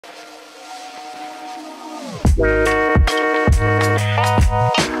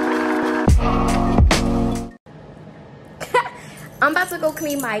I'm about to go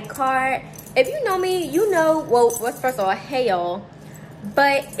clean my car. If you know me, you know, well, first of all, hey y'all.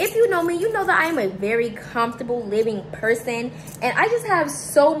 But if you know me, you know that I am a very comfortable living person. And I just have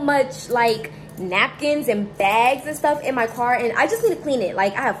so much like napkins and bags and stuff in my car. And I just need to clean it.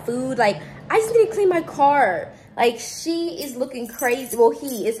 Like I have food, like I just need to clean my car. Like she is looking crazy. Well,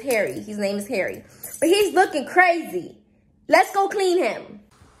 he is Harry. His name is Harry. But he's looking crazy. Let's go clean him.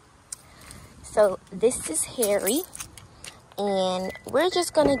 So this is Harry. And we're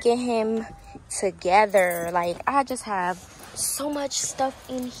just gonna get him together. Like I just have so much stuff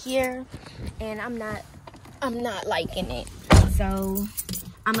in here and I'm not liking it. So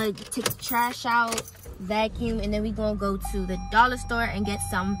I'm gonna take the trash out, vacuum, and then we're gonna go to the dollar store and get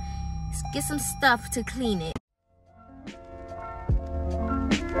some stuff to clean it.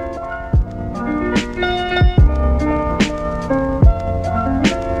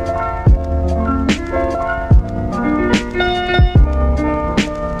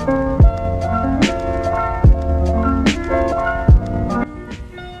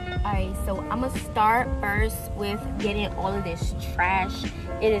 Start first with getting all of this trash.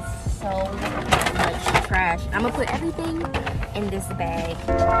 It is so much trash. I'm gonna put everything in this bag.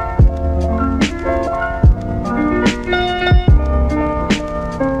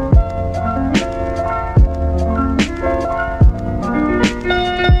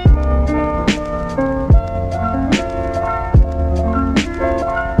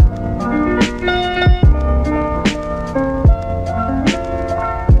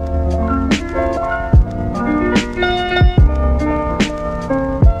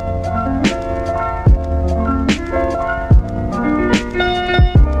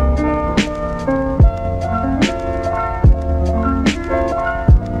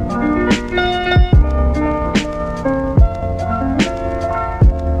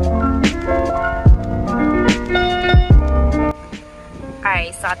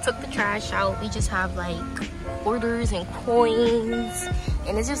 So I took the trash out. We just have like quarters and coins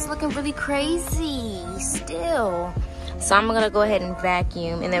and it's just looking really crazy still. So I'm gonna go ahead and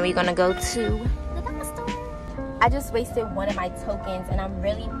vacuum and then we're gonna go to the dollar store. I just wasted one of my tokens and I'm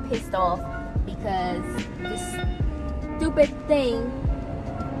really pissed off because this stupid thing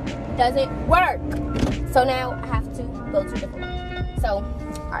doesn't work. So now I have to go to the phone. So,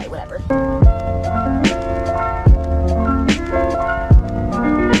 all right, whatever.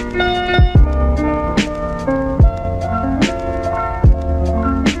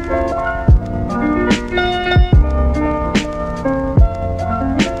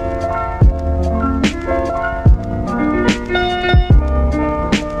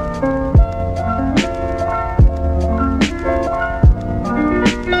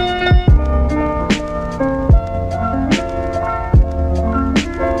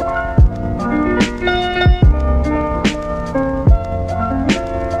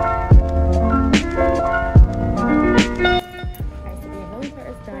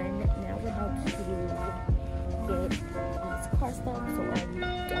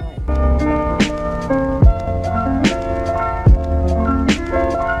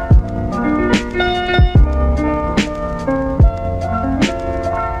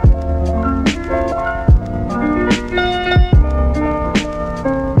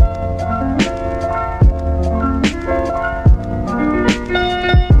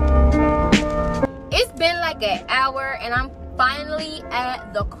 An hour and I'm finally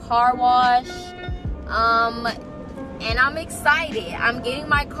at the car wash and I'm excited. I'm getting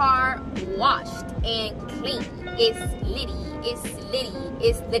my car washed and clean. It's litty, it's litty,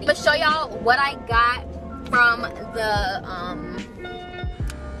 it's litty. I'll show y'all what I got from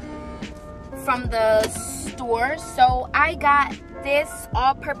the store. So I got this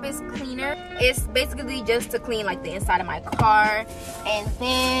all-purpose cleaner. It's basically just to clean like the inside of my car. And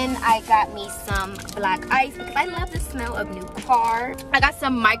then I got me some black ice because I love the smell of new car. I got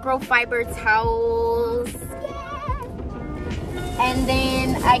some microfiber towels. Yeah. And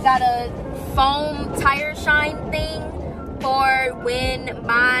then I got a foam tire shine thing for when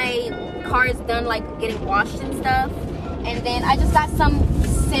my car is done like getting washed and stuff. And then I just got some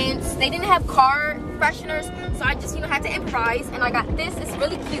scents. They didn't have car fresheners, so I just, you know, had to improvise. And I got this. It's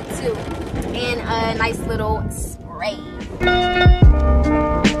really cute too. And a nice little spray.